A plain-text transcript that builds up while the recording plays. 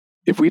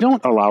if we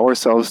don't allow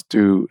ourselves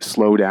to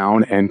slow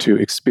down and to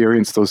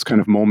experience those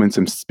kind of moments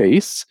in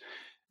space,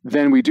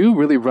 then we do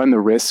really run the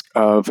risk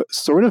of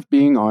sort of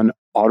being on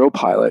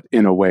autopilot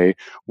in a way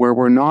where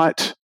we're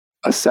not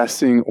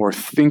assessing or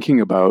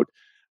thinking about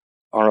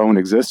our own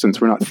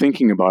existence. We're not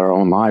thinking about our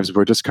own lives.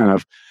 We're just kind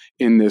of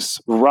in this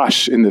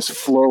rush, in this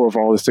flow of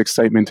all this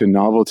excitement and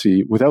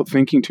novelty without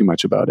thinking too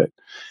much about it.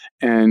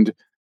 And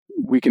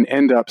we can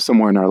end up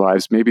somewhere in our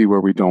lives, maybe where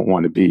we don't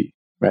want to be,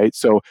 right?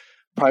 So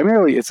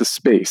primarily it's a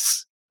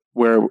space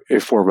where,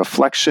 for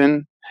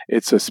reflection,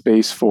 it's a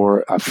space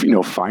for,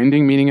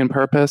 finding meaning and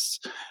purpose.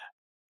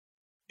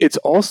 It's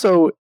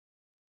also,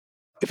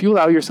 if you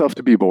allow yourself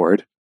to be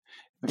bored,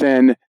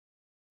 then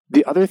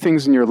the other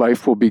things in your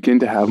life will begin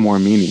to have more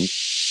meaning.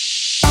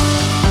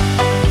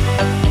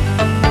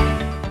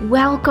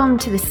 Welcome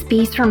to the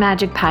Space for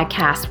Magic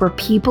podcast, where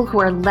people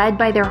who are led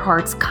by their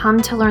hearts come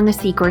to learn the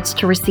secrets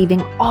to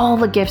receiving all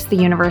the gifts the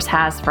universe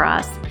has for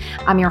us.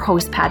 I'm your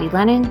host, Patty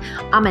Lennon.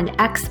 I'm an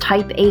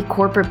ex-Type A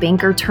corporate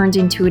banker turned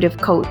intuitive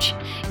coach.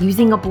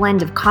 Using a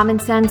blend of common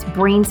sense,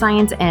 brain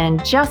science,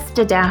 and just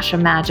a dash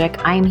of magic,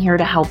 I am here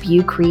to help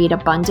you create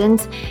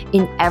abundance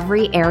in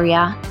every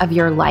area of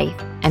your life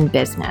and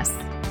business.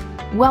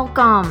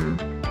 Welcome.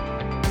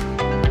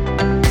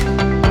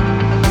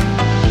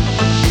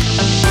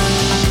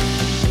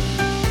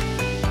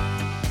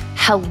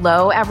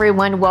 Hello,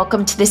 everyone.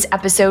 Welcome to this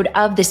episode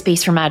of the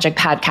Space for Magic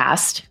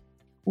podcast.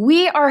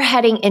 We are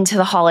heading into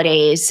the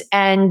holidays,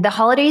 and the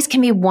holidays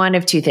can be one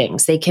of two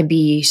things. They can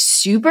be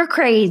super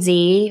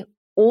crazy,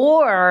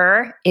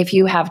 or if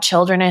you have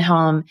children at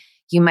home,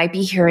 you might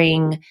be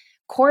hearing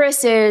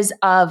choruses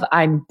of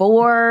 "I'm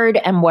bored,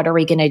 and what are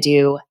we going to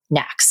do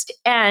next?"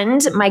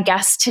 And my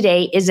guest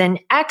today is an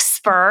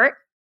expert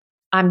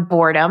on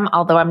boredom,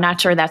 although I'm not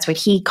sure that's what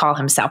he calls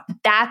himself.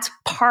 That's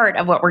part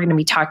of what we're going to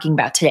be talking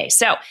about today.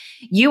 So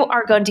you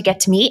are going to get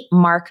to meet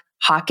Mark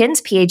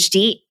Hawkins,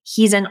 PhD.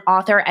 He's an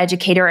author,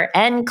 educator,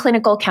 and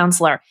clinical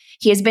counselor.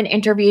 He has been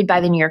interviewed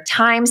by the New York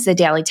Times, the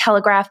Daily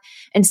Telegraph,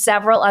 and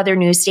several other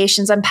news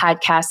stations and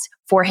podcasts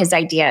for his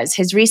ideas.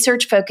 His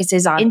research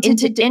focuses on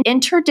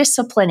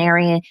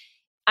interdisciplinary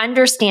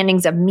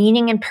understandings of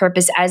meaning and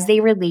purpose as they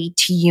relate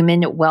to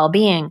human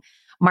well-being.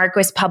 Mark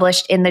was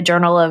published in the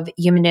Journal of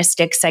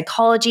Humanistic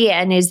Psychology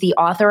and is the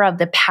author of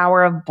The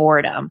Power of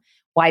Boredom: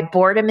 Why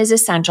Boredom is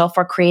Essential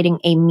for Creating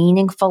a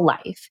Meaningful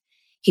Life.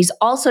 He's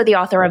also the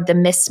author of The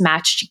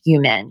Mismatched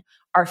Human: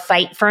 Our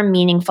Fight for a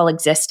Meaningful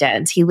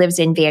Existence. He lives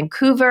in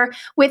Vancouver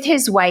with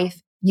his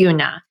wife,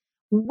 Una.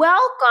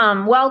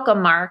 Welcome,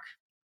 Mark.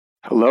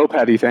 Hello,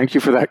 Patty. Thank you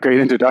for that great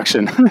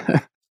introduction.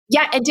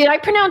 Yeah, and did I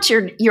pronounce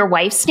your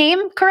wife's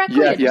name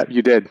correctly? Yeah,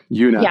 you did.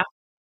 Una. Yeah.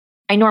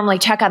 I normally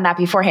check on that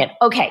beforehand.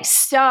 Okay,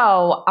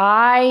 so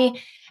I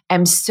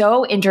am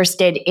so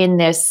interested in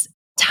this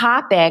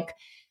topic.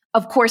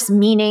 Of course,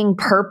 meaning,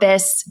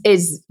 purpose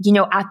is,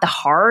 at the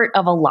heart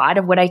of a lot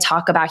of what I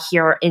talk about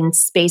here in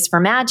Space for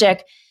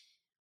Magic.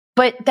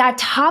 But that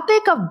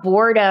topic of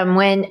boredom,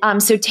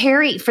 so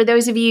Terry, for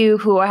those of you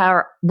who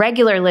are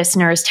regular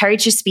listeners, Terry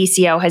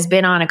Chispicio has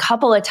been on a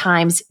couple of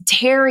times.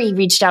 Terry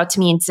reached out to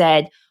me and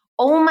said,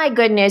 "Oh my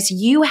goodness,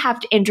 you have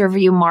to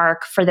interview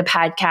Mark for the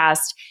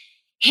podcast.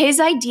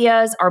 His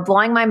ideas are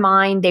blowing my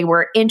mind. They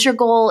were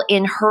integral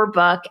in her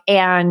book.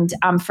 And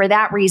for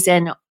that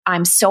reason,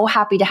 I'm so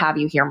happy to have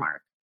you here,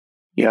 Mark."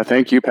 Yeah,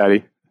 thank you,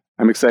 Patty.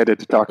 I'm excited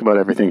to talk about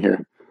everything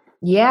here.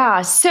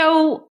 Yeah.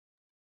 So,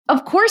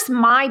 of course,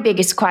 my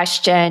biggest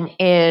question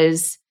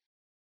is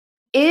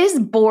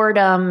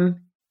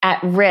boredom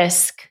at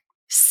risk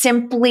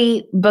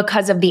simply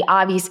because of the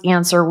obvious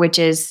answer, which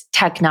is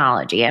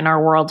technology, and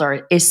our world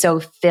is so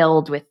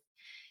filled with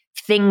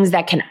things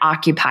that can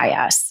occupy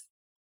us?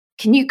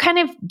 Can you kind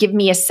of give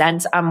me a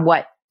sense on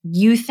what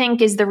you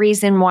think is the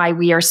reason why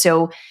we are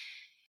so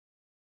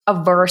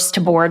averse to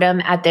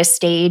boredom at this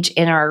stage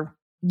in our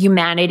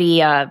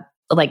humanity,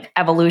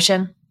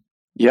 evolution?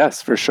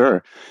 Yes, for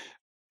sure.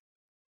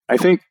 I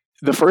think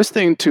the first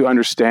thing to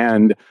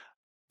understand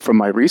from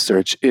my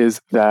research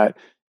is that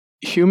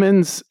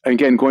humans,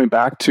 again, going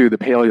back to the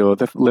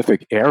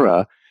Paleolithic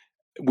era,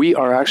 we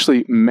are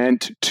actually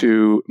meant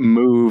to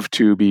move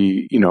to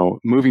be,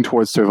 moving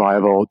towards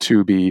survival,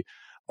 to be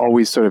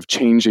always sort of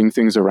changing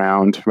things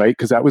around, right?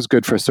 Because that was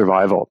good for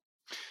survival.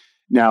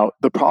 Now,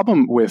 the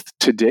problem with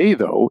today,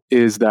 though,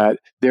 is that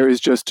there is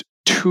just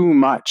too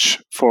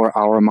much for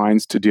our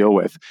minds to deal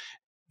with.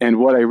 And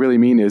what I really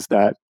mean is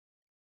that,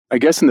 I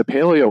guess in the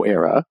Paleo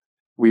era,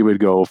 we would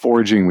go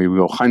foraging, we would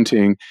go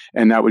hunting,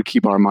 and that would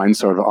keep our minds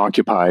sort of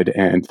occupied.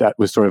 And that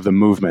was sort of the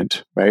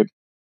movement, right?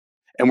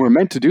 And we're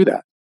meant to do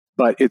that.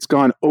 But it's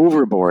gone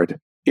overboard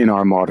in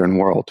our modern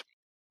world.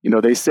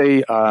 They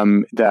say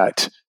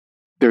that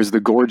there's the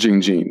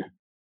gorging gene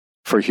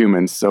for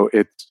humans. So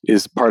it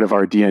is part of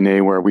our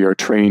DNA where we are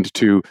trained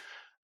to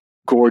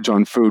gorge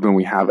on food when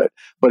we have it.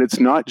 But it's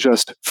not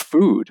just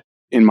food,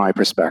 in my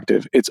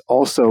perspective. It's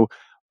also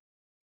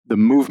the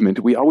movement.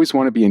 We always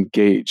want to be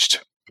engaged,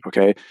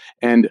 okay?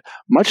 And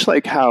much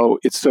like how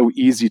it's so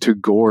easy to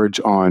gorge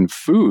on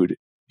food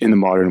in the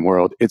modern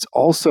world, it's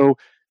also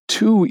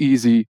too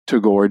easy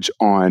to gorge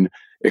on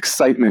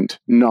excitement,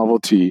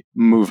 novelty,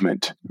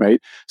 movement,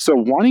 right? So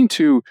wanting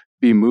to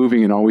be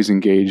moving and always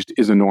engaged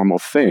is a normal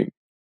thing.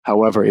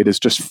 However, it is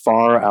just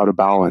far out of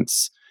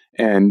balance.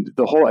 And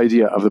the whole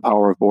idea of the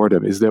power of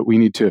boredom is that we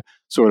need to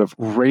sort of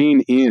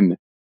rein in,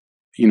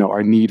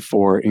 our need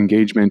for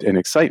engagement and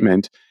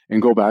excitement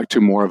and go back to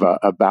more of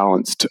a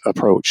balanced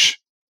approach,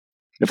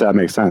 if that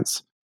makes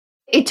sense.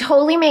 It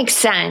totally makes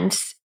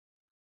sense.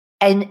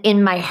 And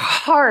in my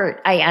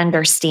heart, I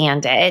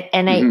understand it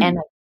and I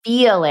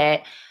feel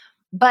it.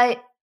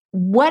 But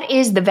what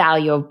is the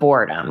value of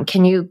boredom?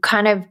 Can you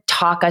kind of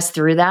talk us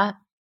through that?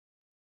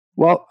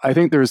 Well, I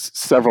think there's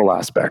several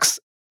aspects.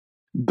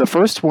 The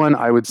first one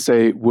I would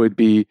say would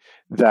be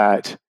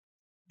that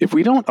if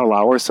we don't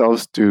allow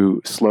ourselves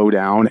to slow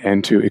down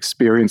and to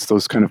experience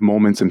those kind of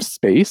moments in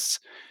space,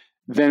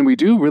 then we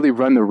do really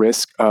run the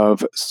risk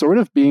of sort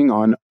of being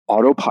on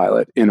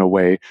autopilot in a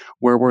way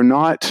where we're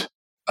not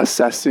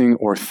assessing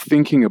or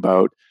thinking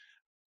about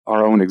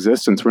our own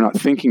existence. We're not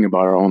thinking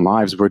about our own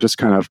lives. We're just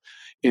kind of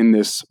in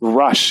this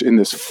rush, in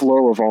this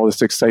flow of all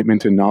this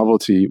excitement and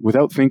novelty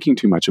without thinking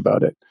too much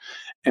about it.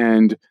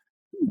 And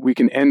we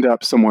can end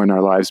up somewhere in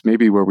our lives,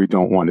 maybe where we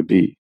don't want to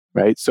be,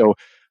 right? So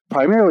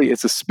primarily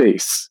it's a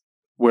space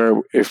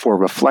where, for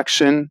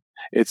reflection,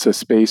 it's a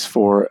space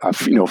for,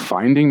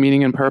 finding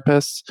meaning and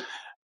purpose.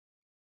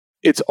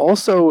 It's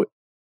also,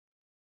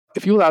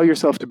 if you allow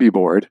yourself to be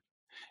bored,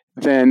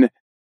 then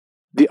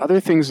the other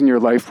things in your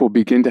life will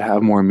begin to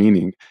have more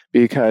meaning,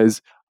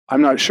 because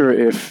I'm not sure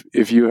if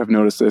you have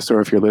noticed this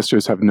or if your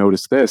listeners have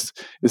noticed this,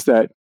 is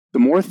that the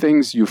more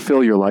things you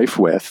fill your life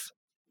with,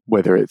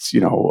 whether it's,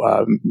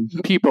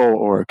 people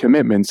or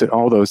commitments and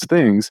all those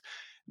things,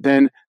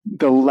 then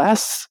the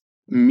less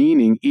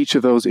meaning each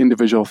of those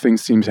individual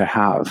things seem to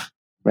have,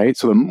 right?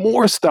 So the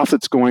more stuff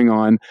that's going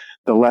on,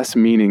 the less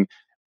meaning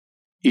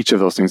each of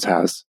those things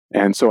has.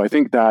 And so I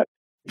think that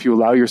if you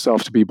allow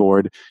yourself to be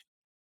bored,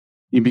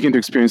 you begin to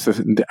experience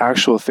the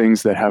actual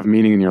things that have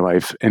meaning in your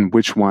life and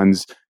which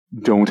ones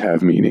don't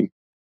have meaning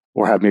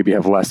or have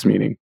less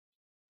meaning.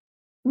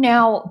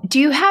 Now, do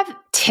you have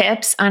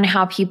tips on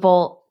how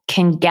people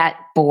can get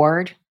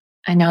bored?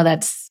 I know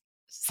that's...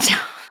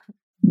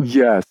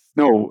 Yes.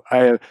 No,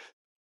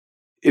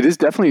 it is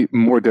definitely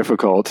more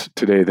difficult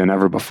today than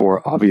ever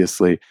before,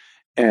 obviously.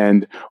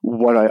 And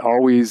what I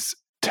always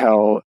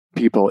tell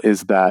people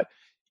is that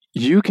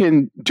you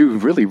can do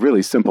really,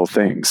 really simple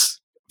things.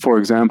 For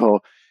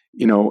example,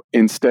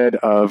 instead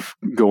of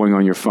going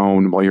on your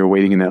phone while you're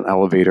waiting in an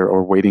elevator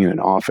or waiting in an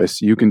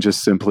office, you can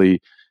just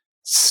simply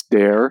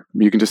stare.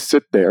 You can just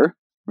sit there,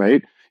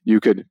 right? You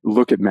could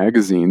look at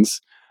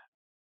magazines.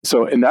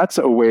 And that's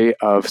a way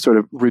of sort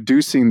of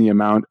reducing the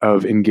amount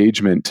of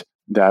engagement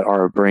that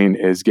our brain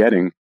is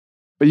getting.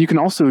 But you can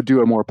also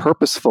do a more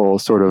purposeful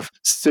sort of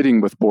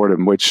sitting with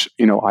boredom, which,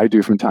 I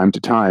do from time to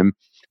time,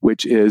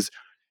 which is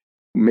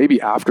maybe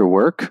after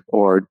work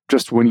or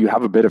just when you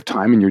have a bit of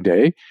time in your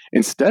day,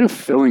 instead of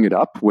filling it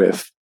up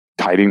with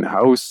tidying the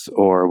house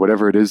or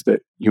whatever it is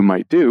that you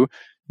might do,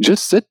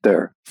 just sit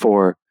there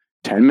for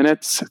 10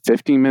 minutes,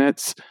 15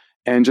 minutes,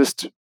 and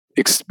just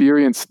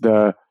experience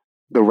the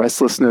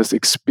restlessness,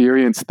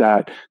 experience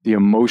the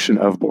emotion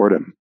of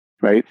boredom,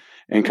 right?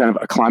 And kind of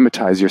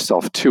acclimatize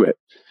yourself to it.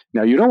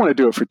 Now, you don't want to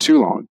do it for too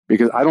long,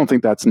 because I don't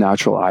think that's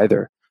natural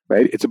either,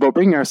 right? It's about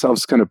bringing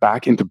ourselves kind of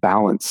back into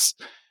balance.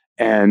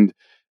 And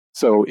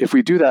so if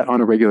we do that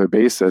on a regular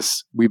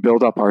basis, we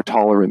build up our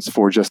tolerance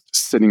for just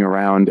sitting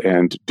around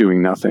and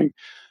doing nothing,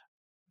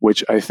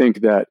 which I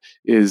think that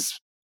is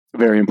a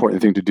very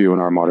important thing to do in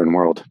our modern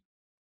world.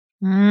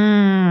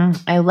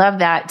 I love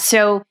that.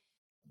 So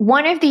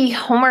one of the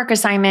homework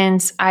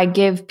assignments I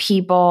give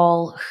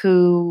people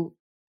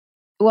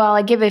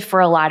I give it for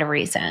a lot of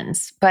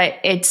reasons, but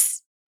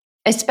it's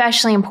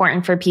especially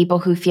important for people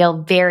who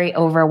feel very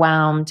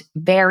overwhelmed,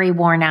 very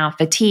worn out,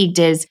 fatigued,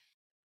 is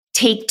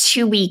take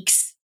 2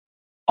 weeks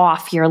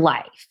off your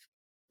life,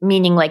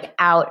 meaning like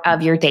out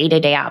of your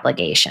day-to-day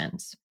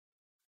obligations.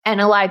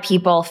 And a lot of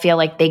people feel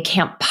like they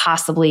can't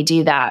possibly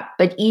do that.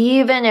 But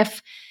even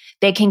if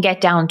they can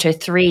get down to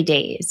 3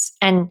 days,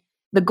 and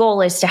the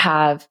goal is to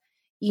have,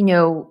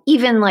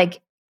 even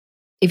like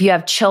if you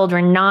have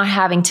children, not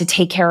having to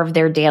take care of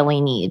their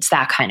daily needs,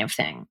 that kind of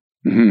thing.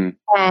 Mm-hmm.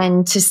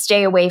 And to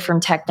stay away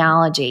from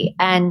technology.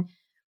 And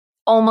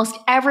almost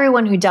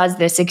everyone who does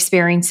this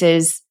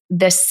experiences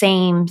the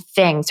same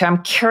thing. So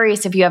I'm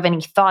curious if you have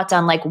any thoughts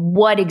on like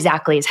what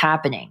exactly is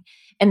happening.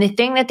 And the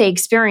thing that they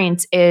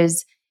experience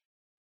is,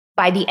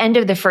 by the end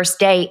of the first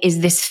day, is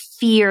this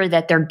fear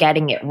that they're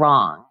getting it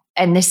wrong,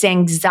 and this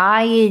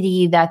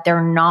anxiety that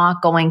they're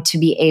not going to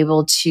be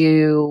able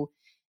to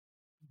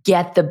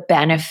get the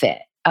benefit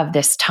of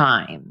this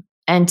time.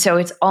 And so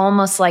it's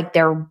almost like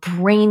their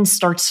brain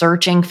starts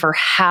searching for,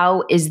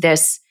 how is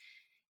this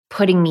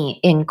putting me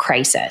in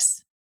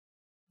crisis?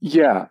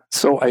 Yeah.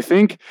 So I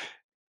think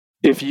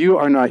if you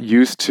are not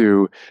used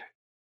to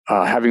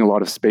having a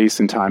lot of space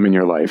and time in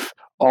your life,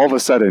 all of a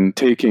sudden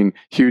taking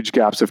huge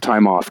gaps of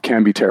time off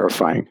can be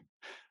terrifying,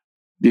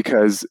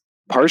 because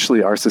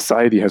partially our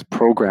society has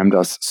programmed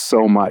us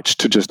so much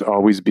to just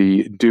always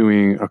be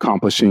doing,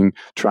 accomplishing,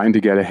 trying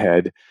to get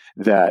ahead,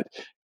 that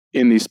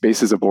in these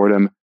spaces of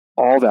boredom,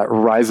 all that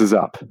rises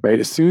up, right?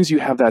 As soon as you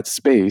have that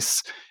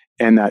space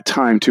and that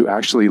time to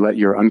actually let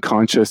your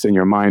unconscious and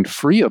your mind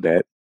free a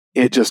bit,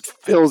 it just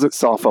fills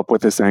itself up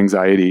with this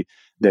anxiety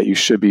that you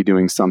should be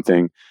doing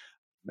something.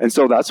 And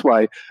so that's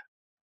why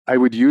I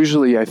would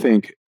usually, I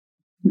think,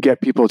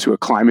 get people to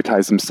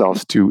acclimatize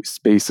themselves to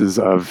spaces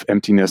of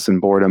emptiness and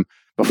boredom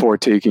before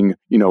taking,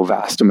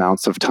 vast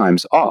amounts of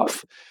times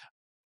off,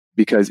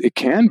 because it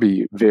can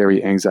be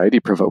very anxiety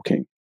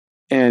provoking.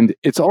 And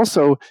it's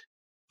also,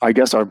 I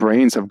guess our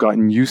brains have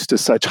gotten used to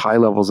such high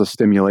levels of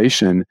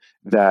stimulation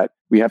that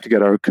we have to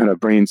get our kind of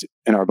brains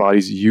and our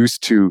bodies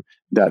used to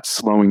that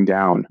slowing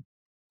down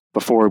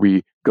before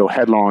we go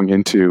headlong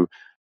into,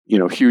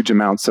 huge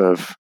amounts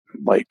of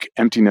like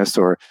emptiness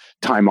or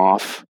time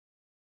off.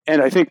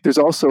 And I think there's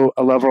also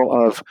a level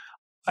of,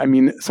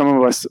 some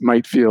of us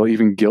might feel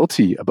even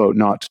guilty about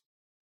not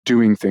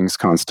doing things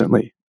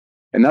constantly.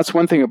 And that's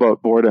one thing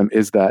about boredom,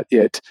 is that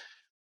it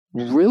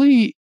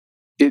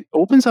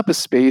opens up a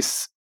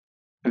space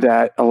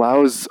that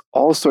allows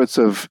all sorts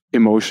of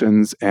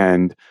emotions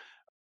and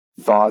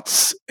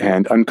thoughts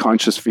and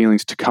unconscious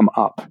feelings to come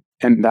up.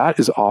 And that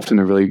is often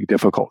a really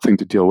difficult thing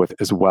to deal with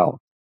as well.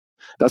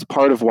 That's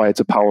part of why it's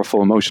a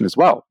powerful emotion as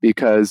well,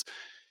 because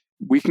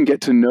we can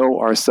get to know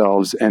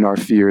ourselves and our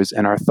fears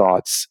and our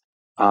thoughts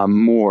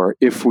more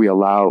if we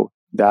allow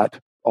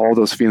all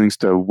those feelings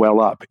to well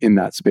up in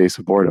that space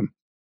of boredom.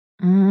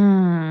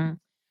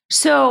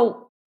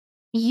 So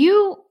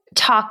you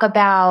talk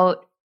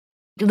about,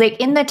 like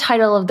in the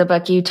title of the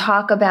book, you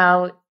talk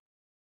about,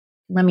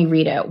 let me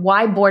read it,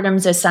 why boredom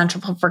is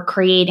essential for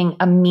creating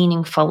a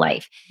meaningful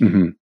life.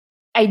 Mm-hmm.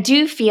 I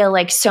do feel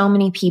like so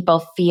many people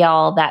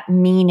feel that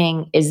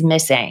meaning is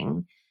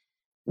missing.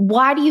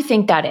 Why do you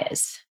think that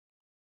is?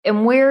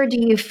 And where do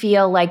you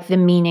feel like the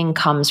meaning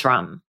comes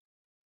from?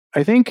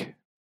 I think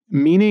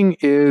meaning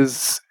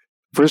is,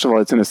 first of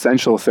all, it's an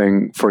essential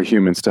thing for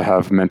humans to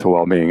have mental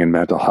well-being and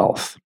mental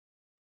health.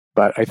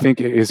 But I think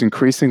it is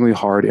increasingly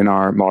hard in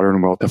our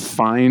modern world to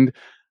find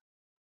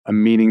a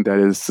meaning that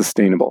is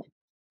sustainable.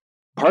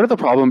 Part of the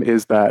problem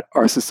is that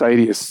our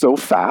society is so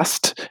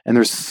fast and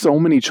there's so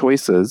many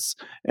choices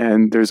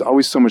and there's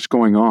always so much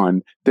going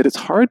on that it's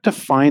hard to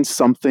find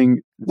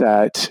something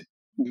that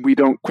we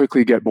don't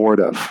quickly get bored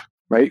of,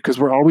 right? Because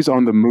we're always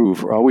on the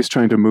move. We're always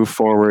trying to move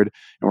forward,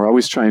 and we're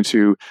always trying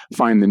to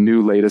find the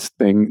new latest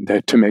thing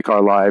to make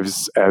our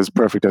lives as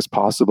perfect as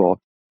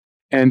possible.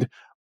 And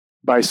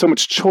by so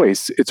much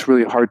choice, it's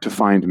really hard to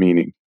find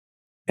meaning.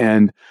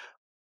 And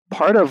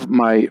part of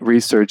my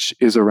research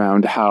is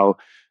around how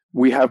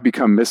we have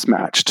become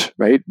mismatched,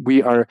 right?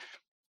 Our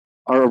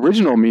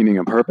original meaning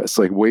and purpose,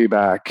 like way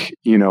back,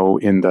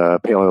 in the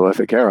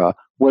Paleolithic era,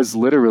 was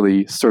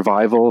literally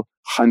survival,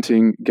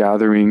 hunting,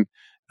 gathering,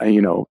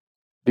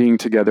 being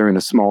together in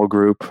a small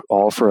group,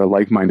 all for a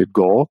like-minded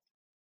goal.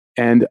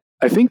 And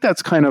I think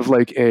that's kind of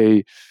like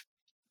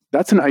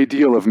that's an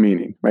ideal of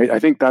meaning, right? I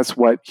think that's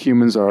what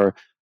humans are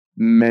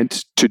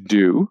meant to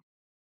do.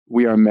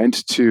 We are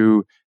meant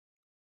to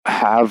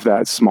have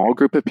that small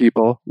group of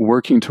people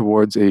working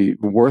towards a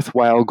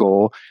worthwhile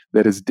goal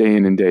that is day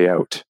in and day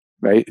out,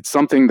 right? It's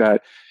something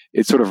that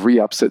it sort of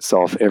re-ups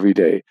itself every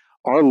day.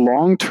 Our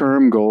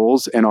long-term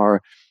goals and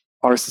our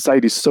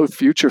society is so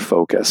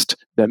future-focused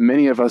that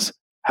many of us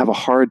have a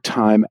hard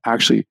time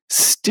actually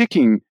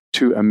sticking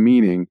to a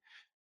meaning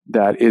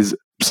that is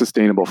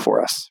sustainable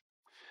for us.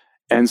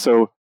 And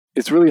so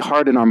it's really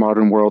hard in our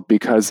modern world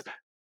because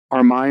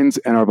our minds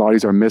and our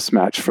bodies are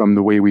mismatched from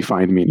the way we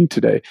find meaning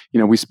today.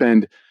 We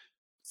spend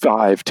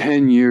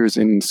 5-10 years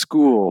in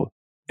school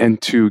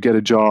and to get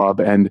a job,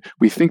 and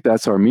we think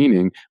that's our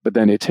meaning, but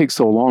then it takes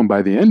so long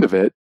by the end of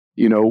it,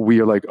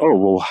 we are like, oh,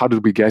 well, how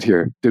did we get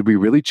here? Did we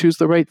really choose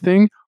the right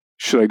thing?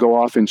 Should I go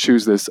off and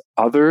choose this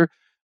other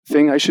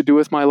thing I should do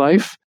with my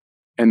life?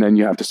 And then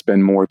you have to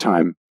spend more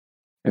time.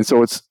 And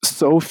so it's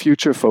so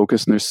future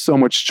focused and there's so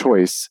much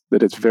choice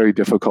that it's very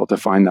difficult to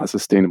find that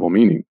sustainable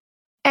meaning.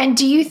 And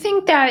do you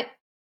think that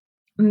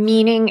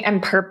meaning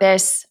and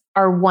purpose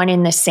are one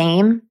and the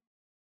same?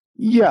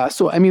 Yeah.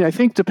 So, I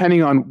think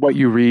depending on what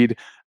you read,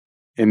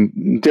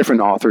 and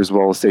different authors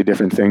will say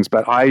different things,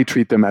 but I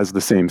treat them as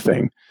the same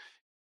thing.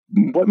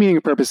 What meaning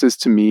and purpose is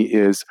to me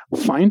is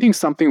finding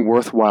something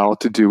worthwhile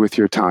to do with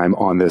your time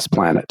on this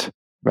planet,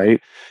 right?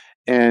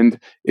 And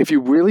if you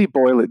really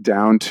boil it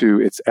down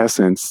to its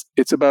essence,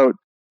 it's about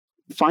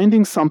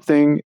finding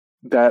something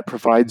that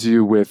provides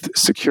you with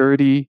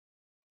security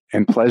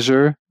and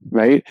pleasure,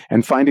 right?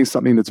 And finding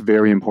something that's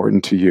very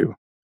important to you.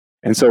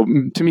 And so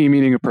to me,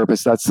 meaning and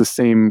purpose, it's the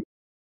same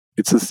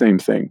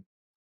thing.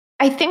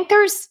 I think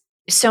there's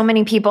so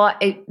many people,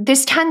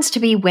 this tends to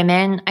be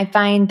women, I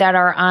find, that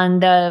are on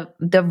the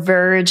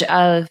verge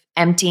of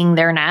emptying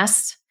their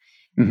nest.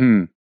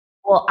 Mm-hmm.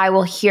 Well, I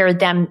will hear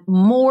them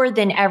more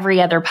than every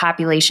other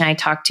population I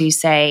talk to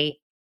say,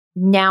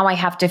 now I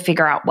have to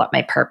figure out what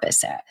my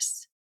purpose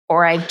is,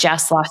 or I've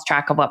just lost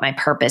track of what my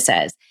purpose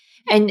is.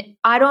 And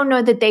I don't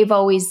know that they've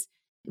always,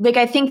 like,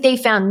 I think they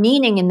found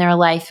meaning in their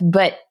life,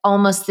 but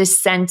almost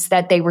this sense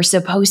that they were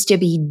supposed to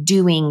be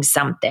doing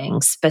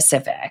something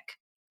specific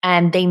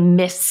and they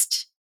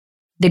missed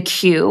the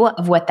cue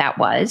of what that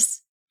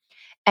was.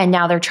 And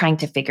now they're trying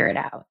to figure it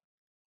out.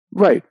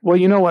 Right. Well,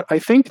 you know what? I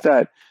think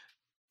that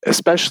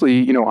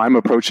especially, I'm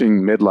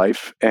approaching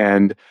midlife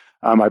and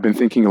I've been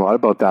thinking a lot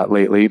about that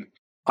lately.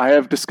 I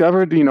have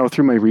discovered,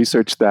 through my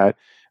research that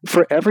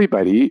for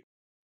everybody,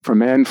 for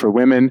men, for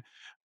women,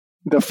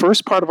 the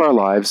first part of our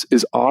lives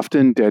is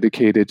often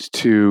dedicated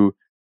to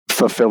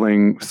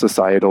fulfilling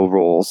societal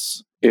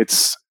roles.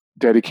 It's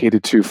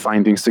dedicated to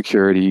finding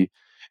security,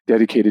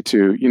 dedicated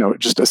to,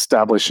 just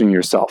establishing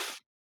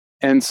yourself.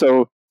 And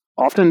so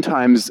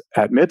oftentimes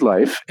at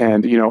midlife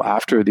and,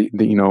 after the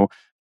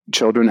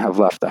children have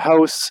left the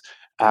house,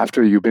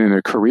 after you've been in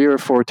a career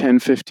for 10,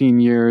 15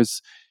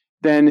 years,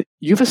 then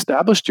you've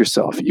established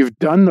yourself. You've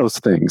done those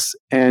things.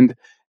 And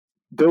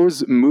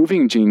those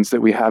moving genes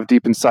that we have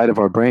deep inside of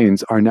our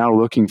brains are now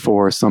looking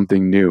for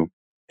something new.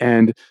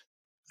 And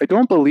I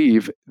don't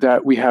believe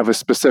that we have a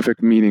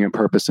specific meaning and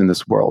purpose in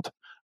this world.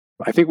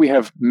 I think we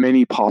have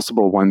many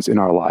possible ones in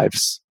our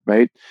lives,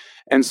 right?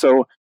 And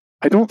so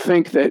I don't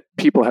think that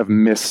people have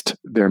missed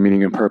their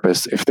meaning and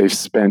purpose if they've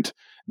spent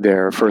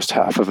their first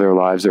half of their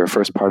lives or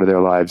first part of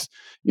their lives,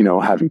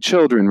 having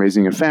children,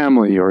 raising a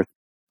family, or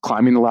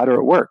climbing the ladder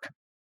at work.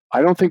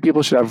 I don't think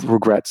people should have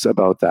regrets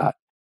about that.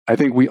 I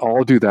think we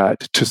all do that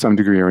to some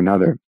degree or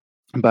another.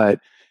 But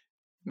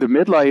the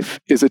midlife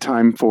is a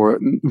time for,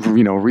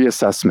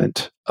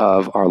 reassessment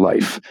of our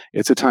life.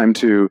 It's a time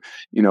to,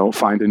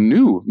 find a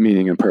new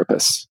meaning and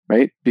purpose,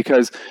 right?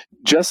 Because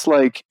just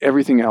like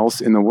everything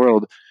else in the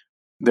world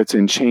that's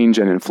in change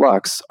and in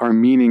flux, our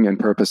meaning and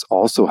purpose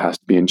also has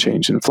to be in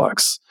change and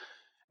flux.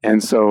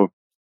 And so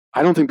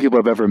I don't think people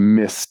have ever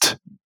missed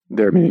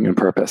their meaning and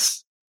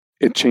purpose.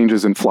 It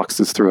changes and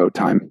fluxes throughout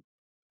time.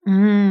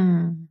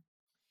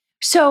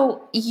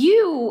 So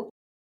you,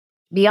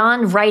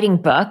 beyond writing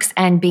books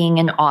and being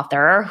an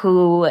author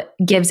who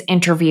gives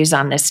interviews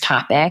on this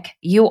topic,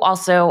 you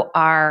also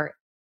are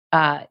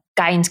a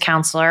guidance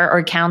counselor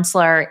or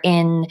counselor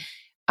in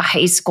a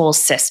high school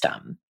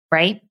system,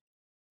 right?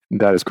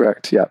 That is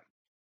correct. Yeah.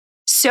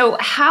 So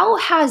how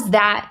has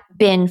that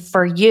been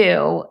for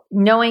you,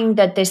 knowing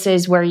that this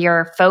is where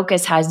your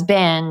focus has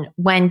been,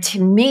 when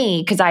to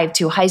me, because I have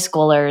two high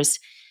schoolers,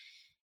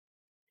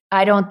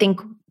 I don't think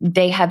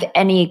they have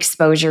any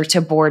exposure to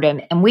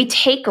boredom, and we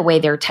take away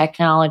their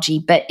technology,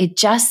 but it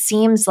just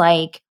seems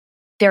like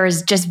there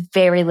is just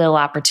very little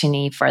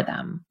opportunity for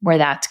them where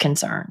that's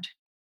concerned.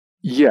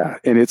 Yeah,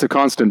 and it's a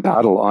constant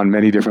battle on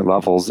many different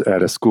levels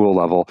at a school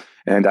level.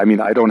 And I mean,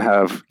 I don't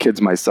have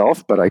kids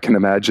myself, but I can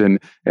imagine,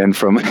 and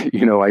from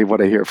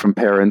what I hear from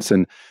parents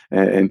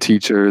and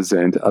teachers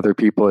and other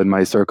people in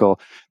my circle,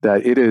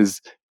 that it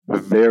is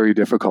very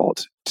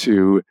difficult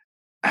to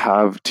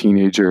have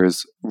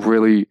teenagers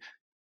really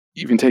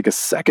even take a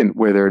second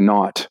where they're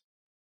not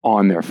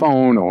on their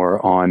phone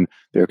or on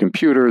their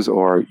computers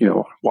or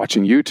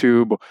watching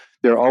YouTube.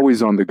 They're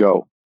always on the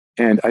go.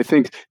 And I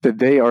think that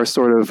they are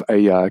sort of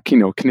a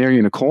canary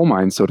in a coal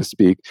mine, so to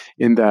speak,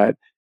 in that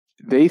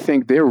they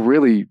think they're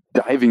really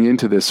diving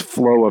into this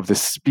flow of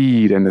this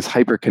speed and this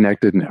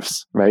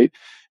hyper-connectedness, right?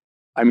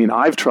 I mean,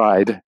 I've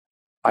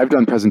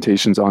done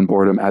presentations on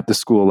boredom at the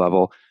school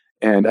level,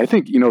 and I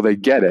think, they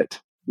get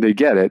it. They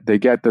get it. They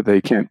get that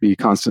they can't be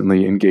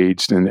constantly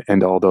engaged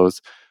and all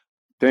those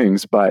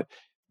things, but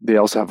they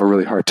also have a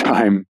really hard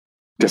time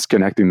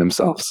disconnecting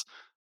themselves.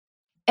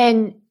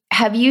 And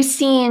have you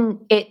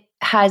seen it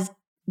has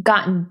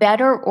gotten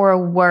better or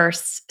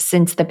worse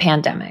since the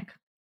pandemic?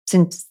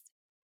 Since,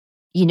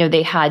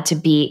 they had to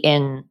be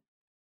in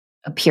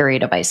a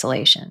period of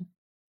isolation?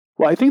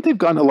 Well, I think they've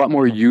gotten a lot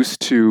more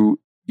used to,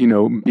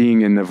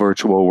 being in the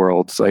virtual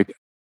worlds. Like,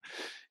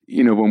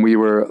 when we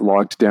were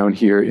locked down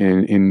here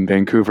in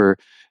Vancouver,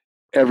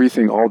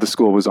 all the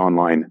school was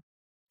online.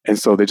 And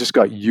so they just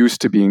got used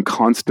to being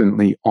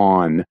constantly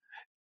on,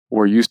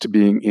 or used to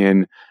being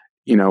in,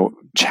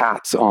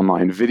 chats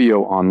online,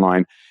 video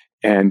online.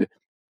 And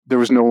there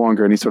was no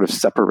longer any sort of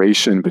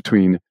separation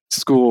between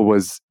school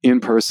was in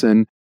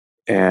person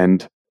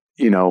and,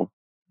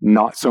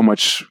 not so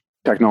much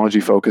technology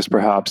focused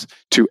perhaps,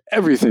 to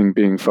everything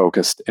being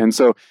focused. And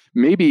so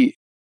maybe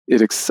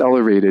it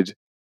accelerated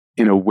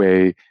in a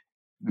way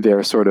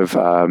their sort of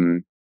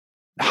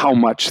how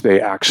much they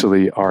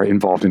actually are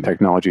involved in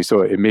technology.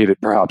 So it made it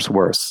perhaps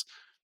worse.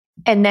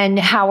 And then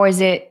how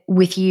is it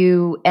with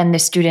you and the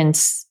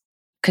students?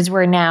 Because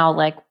we're now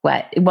like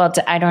what? Well,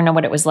 I don't know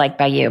what it was like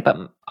by you, but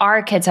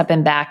our kids have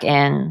been back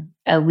in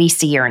at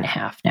least a year and a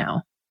half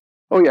now.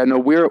 Oh yeah, no,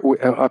 we're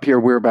up here.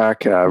 We're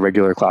back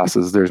regular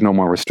classes. There's no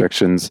more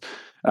restrictions.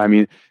 I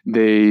mean,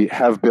 they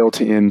have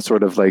built in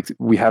sort of like,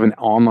 we have an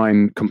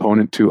online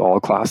component to all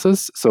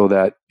classes so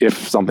that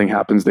if something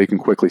happens, they can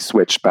quickly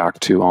switch back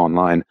to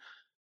online.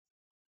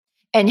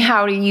 And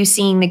how are you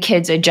seeing the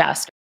kids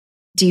adjust?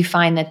 Do you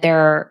find that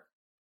they're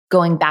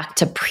going back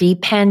to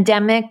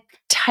pre-pandemic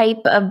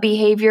type of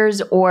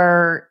behaviors,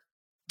 or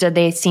do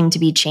they seem to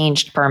be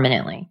changed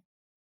permanently?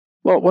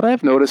 Well, what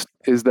I've noticed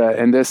is that,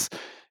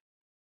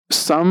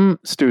 some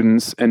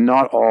students, and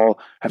not all,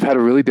 have had a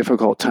really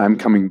difficult time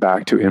coming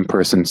back to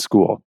in-person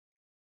school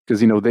because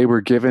they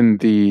were given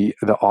the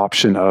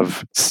option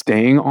of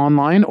staying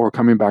online or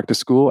coming back to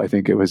school. I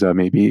think it was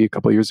maybe a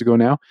couple of years ago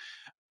now.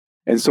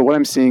 And so what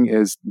I'm seeing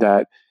is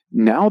that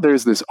now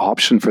there's this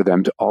option for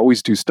them to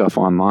always do stuff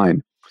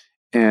online.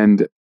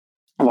 And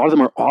a lot of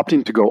them are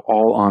opting to go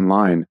all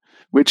online,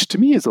 which to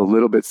me is a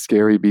little bit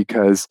scary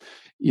because,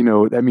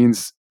 that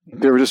means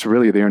they're just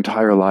really their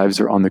entire lives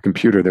are on the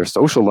computer. Their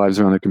social lives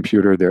are on the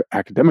computer. Their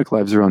academic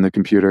lives are on the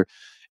computer.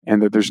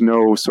 And that there's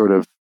no sort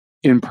of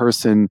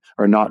in-person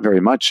or not very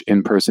much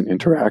in-person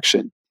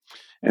interaction.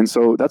 And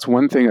so that's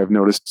one thing I've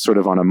noticed sort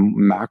of on a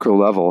macro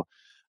level.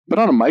 But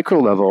on a micro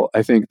level,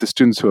 I think the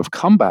students who have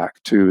come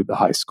back to the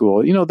high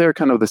school, they're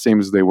kind of the same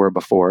as they were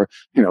before.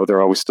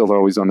 They're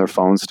always on their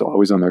phones, still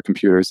always on their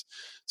computers.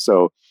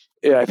 So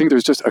yeah, I think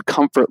there's just a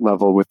comfort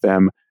level with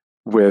them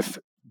with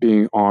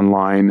being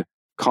online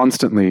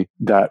constantly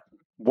that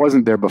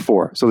wasn't there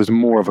before. So there's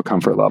more of a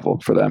comfort level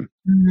for them.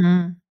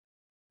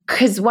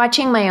 Because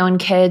watching my own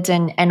kids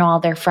and all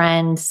their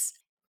friends,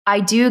 I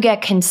do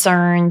get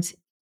concerned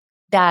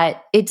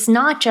that it's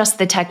not just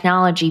the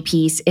technology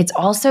piece. It's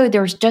also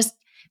there's just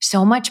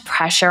so much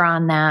pressure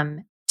on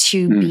them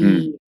to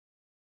be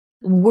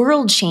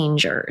world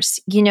changers.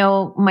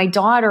 My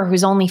daughter,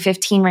 who's only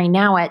 15 right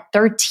now, at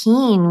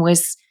 13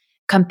 was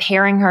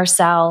comparing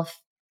herself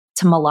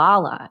to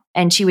Malala.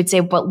 And she would say,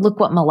 but look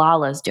what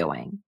Malala's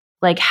doing.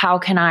 Like, how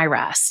can I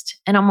rest?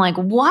 And I'm like,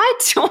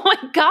 what? Oh my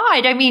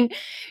God. I mean,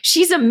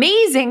 she's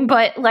amazing,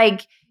 but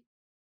like,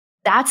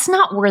 that's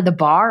not where the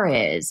bar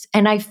is.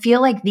 And I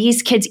feel like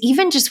these kids,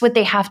 even just what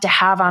they have to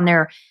have on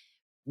their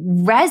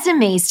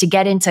resumes to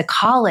get into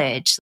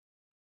college,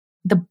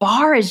 the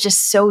bar is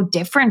just so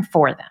different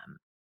for them.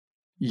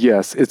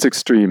 Yes, it's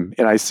extreme.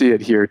 And I see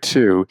it here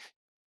too.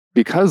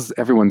 Because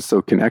everyone's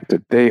so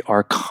connected, they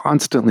are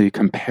constantly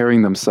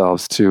comparing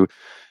themselves to,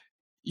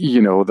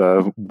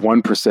 the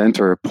 1%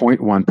 or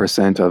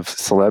 0.1% of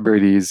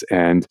celebrities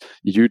and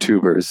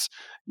YouTubers,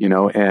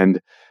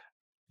 and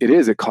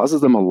it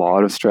causes them a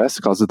lot of stress,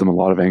 it causes them a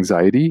lot of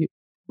anxiety.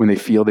 When they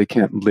feel they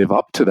can't live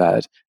up to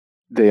that,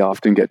 they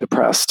often get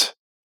depressed.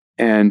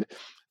 And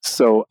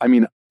so,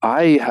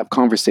 I have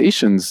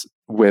conversations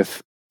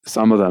with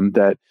some of them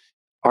that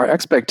our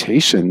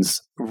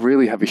expectations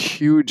really have a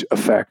huge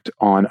effect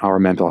on our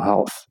mental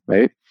health,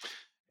 right?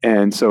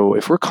 And so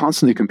if we're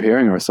constantly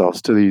comparing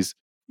ourselves to these,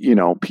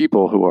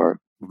 people who are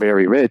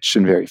very rich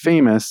and very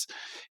famous,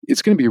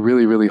 it's going to be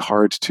really, really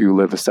hard to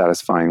live a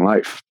satisfying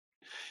life.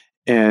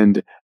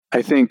 And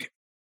I think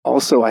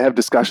also I have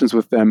discussions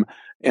with them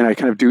and I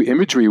kind of do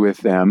imagery with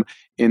them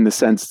in the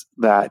sense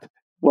that,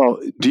 well,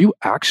 do you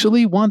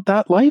actually want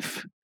that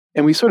life?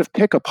 And we sort of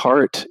pick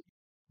apart,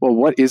 well,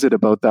 what is it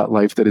about that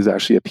life that is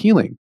actually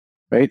appealing,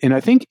 right? And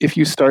I think if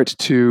you start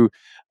to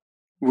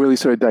really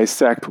sort of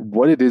dissect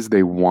what it is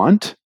they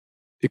want,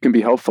 it can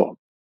be helpful.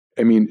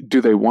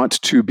 Do they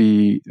want to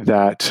be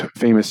that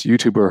famous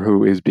YouTuber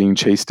who is being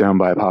chased down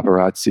by a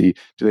paparazzi?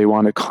 Do they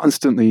want to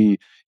constantly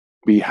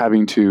be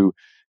having to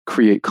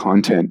create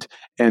content?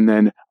 And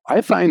then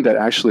I find that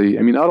actually,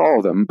 not all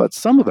of them, but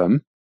some of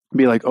them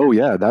be like, oh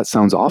yeah, that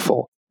sounds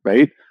awful,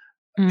 right?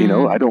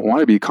 I don't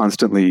want to be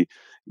constantly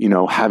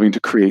having to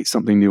create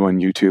something new on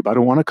YouTube. I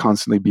don't want to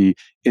constantly be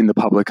in the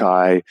public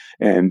eye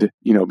and,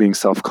 being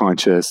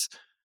self-conscious.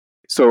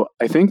 So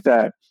I think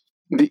that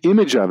the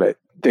image of it,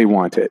 they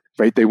want it,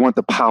 right? They want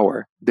the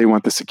power. They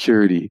want the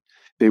security.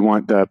 They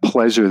want the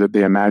pleasure that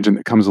they imagine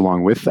that comes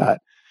along with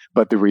that.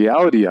 But the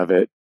reality of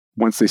it,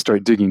 once they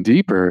start digging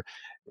deeper,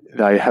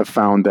 I have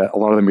found that a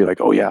lot of them be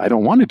like, oh yeah, I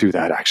don't want to do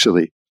that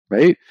actually,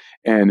 right?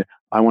 And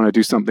I want to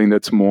do something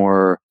that's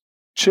more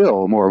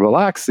chill, more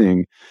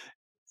relaxing.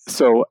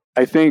 So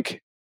I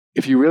think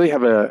if you really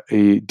have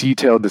a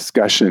detailed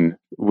discussion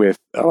with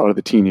a lot of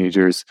the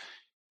teenagers,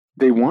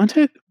 they want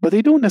it, but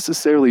they don't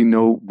necessarily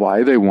know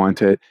why they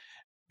want it,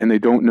 and they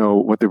don't know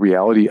what the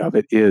reality of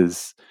it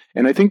is.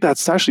 And I think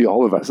that's actually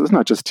all of us. It's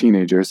not just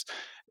teenagers.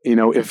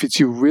 If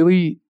you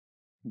really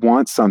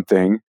want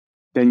something,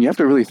 then you have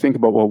to really think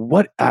about, well,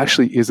 what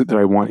actually is it that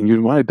I want? And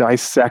you want to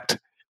dissect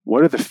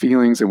what are the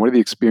feelings and what are the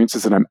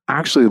experiences that I'm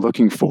actually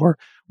looking for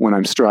when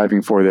I'm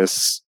striving for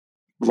this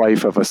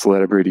life of a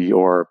celebrity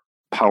or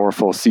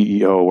powerful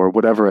CEO or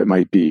whatever it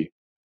might be.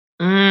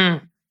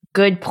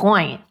 Good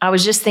point. I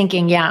was just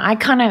thinking, I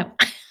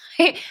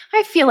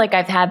feel like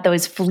I've had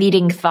those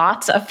fleeting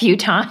thoughts a few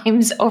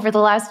times over the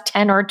last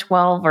 10 or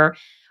 12 or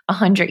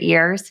 100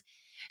 years.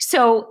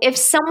 So if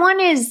someone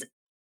is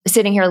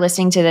sitting here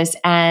listening to this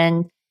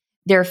and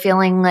they're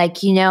feeling like,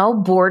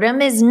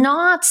 boredom is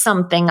not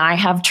something I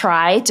have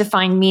tried to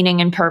find meaning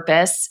and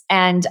purpose,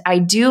 and I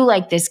do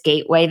like this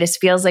gateway. This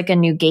feels like a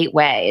new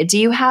gateway. Do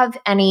you have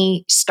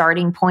any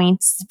starting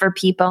points for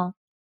people?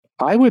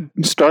 I would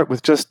start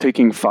with just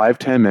taking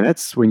 5-10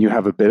 minutes when you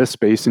have a bit of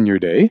space in your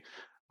day.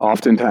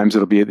 Oftentimes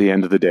it'll be at the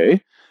end of the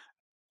day,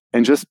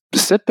 and just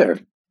sit there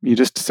you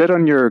just sit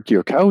on your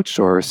couch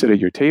or sit at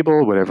your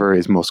table, whatever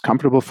is most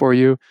comfortable for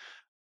you.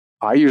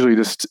 I usually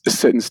just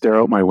sit and stare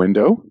out my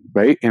window,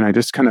 right? And I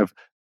just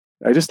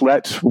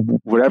let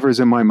whatever's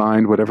in my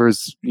mind,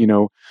 whatever's,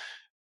 in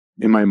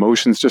my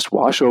emotions just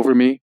wash over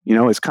me.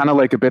 It's kind of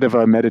like a bit of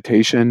a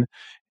meditation.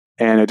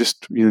 And I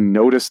just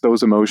notice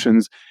those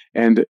emotions.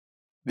 And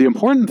the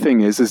important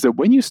thing is that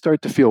when you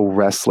start to feel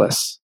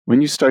restless,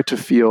 when you start to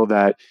feel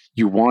that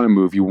you want to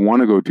move, you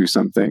want to go do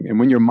something, and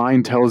when your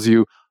mind tells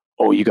you,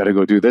 oh, you got to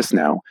go do this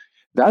now,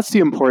 that's the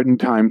important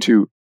time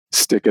to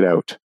stick it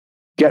out.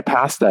 Get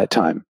past that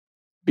time.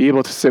 Be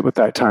able to sit with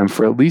that time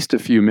for at least a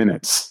few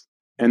minutes.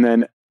 And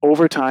then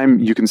over time,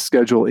 you can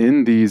schedule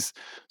in these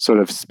sort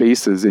of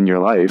spaces in your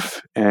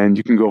life, and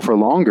you can go for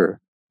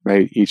longer,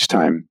 right, each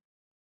time.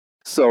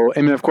 So,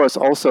 of course,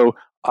 also,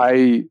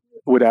 I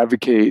would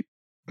advocate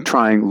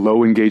trying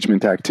low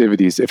engagement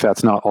activities if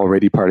that's not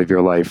already part of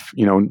your life,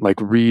 like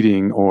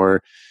reading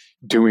or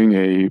doing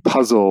a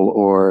puzzle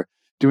or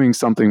doing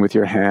something with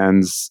your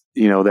hands,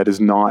 that is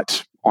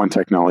not on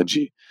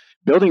technology.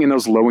 Building in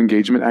those low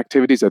engagement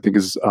activities, I think,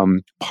 is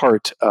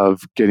part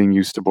of getting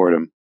used to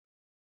boredom.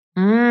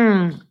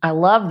 I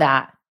love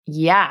that.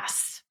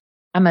 Yes.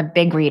 I'm a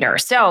big reader.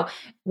 So,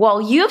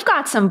 you've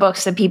got some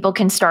books that people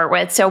can start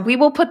with. So we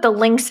will put the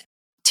links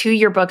to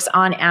your books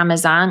on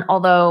Amazon,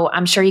 although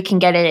I'm sure you can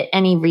get it at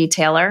any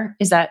retailer.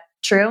 Is that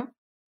true?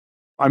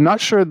 I'm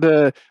not sure.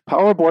 The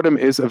Power of Boredom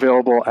is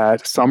available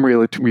at some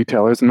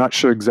retailers. I'm not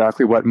sure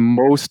exactly what.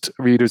 Most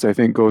readers, I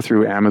think, go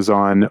through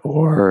Amazon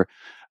or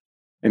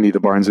any of the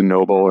Barnes &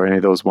 Noble or any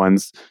of those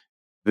ones.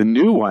 The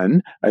new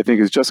one, I think,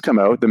 has just come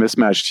out, The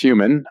Mismatched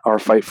Human, Our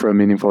Fight for a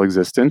Meaningful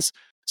Existence.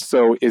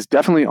 So it's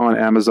definitely on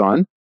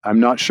Amazon. I'm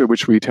not sure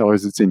which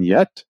retailers it's in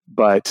yet,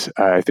 but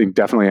I think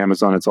definitely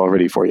Amazon, it's all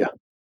ready for you.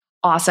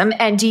 Awesome.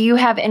 And do you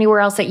have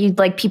anywhere else that you'd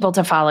like people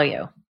to follow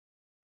you?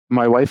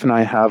 My wife and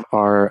I have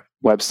our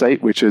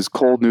website, which is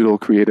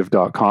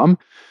coldnoodlecreative.com.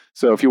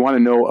 So if you want to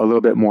know a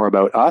little bit more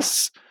about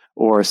us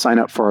or sign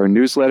up for our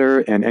newsletter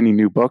and any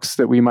new books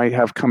that we might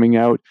have coming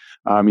out,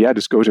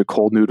 just go to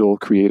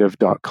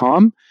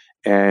coldnoodlecreative.com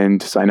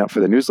and sign up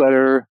for the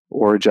newsletter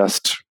or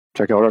just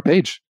check out our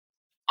page.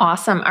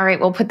 Awesome. All right.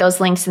 We'll put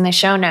those links in the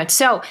show notes.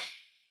 So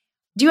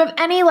do you have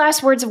any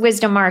last words of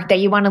wisdom, Mark, that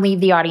you want to leave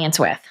the audience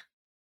with?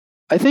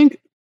 I think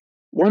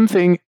one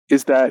thing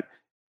is that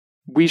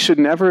we should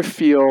never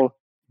feel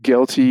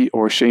guilty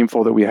or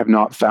shameful that we have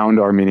not found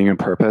our meaning and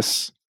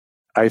purpose.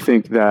 I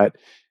think that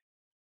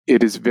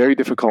it is very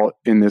difficult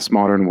in this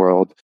modern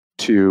world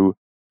to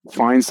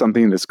find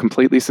something that's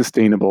completely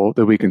sustainable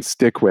that we can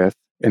stick with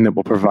and that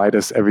will provide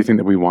us everything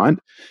that we want.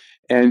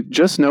 And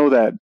just know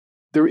that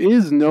there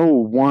is no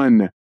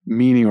one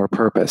meaning or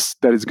purpose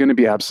that is going to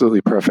be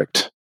absolutely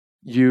perfect.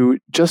 You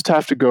just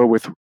have to go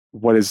with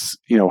what is,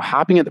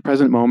 happening at the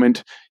present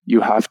moment.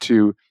 You have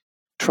to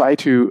try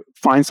to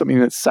find something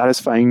that's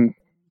satisfying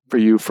for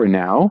you for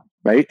now,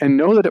 right? And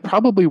know that it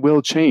probably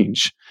will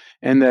change.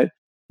 And that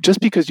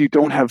just because you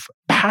don't have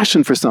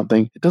passion for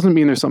something, it doesn't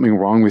mean there's something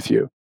wrong with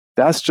you.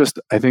 That's just,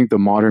 I think, the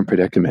modern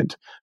predicament.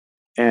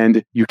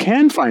 And you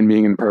can find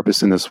meaning and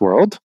purpose in this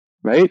world,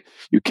 right?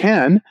 You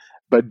can,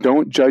 but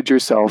don't judge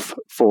yourself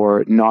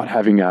for not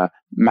having a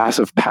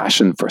massive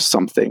passion for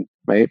something,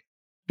 right?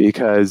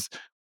 Because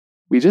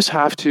we just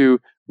have to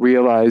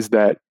realize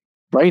that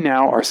right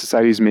now our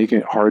society is making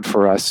it hard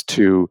for us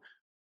to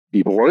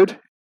be bored.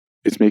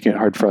 It's making it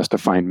hard for us to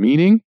find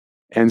meaning.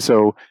 And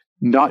so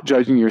not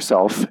judging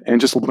yourself and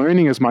just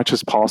learning as much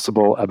as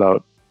possible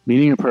about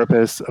meaning and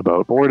purpose,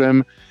 about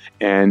boredom,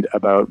 and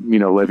about,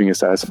 living a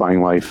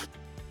satisfying life.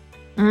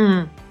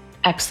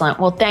 Excellent.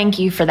 Well, thank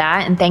you for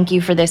that. And thank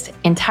you for this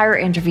entire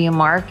interview,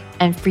 Mark.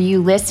 And for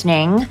you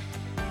listening,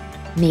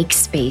 make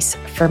space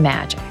for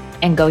magic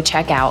and go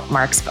check out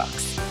Mark's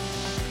books.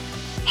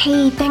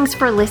 Hey, thanks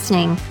for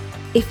listening.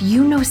 If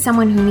you know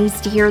someone who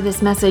needs to hear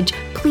this message,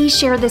 please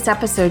share this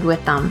episode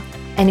with them.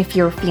 And if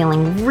you're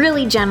feeling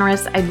really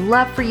generous, I'd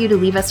love for you to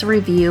leave us a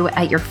review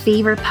at your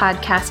favorite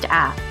podcast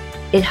app.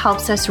 It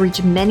helps us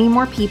reach many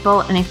more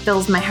people, and it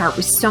fills my heart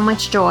with so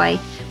much joy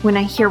when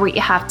I hear what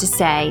you have to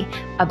say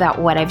about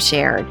what I've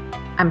shared.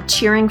 I'm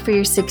cheering for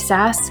your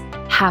success.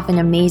 Have an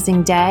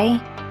amazing day.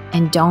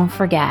 And don't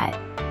forget,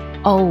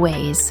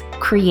 always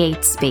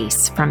create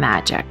space for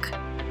magic.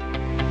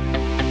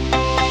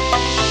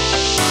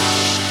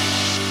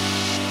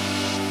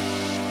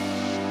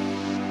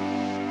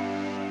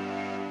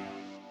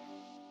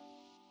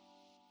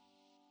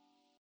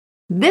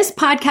 This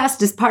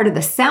podcast is part of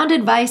the Sound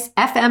Advice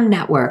FM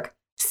network.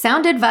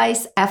 Sound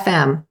Advice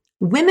FM,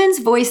 women's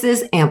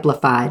voices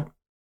amplified.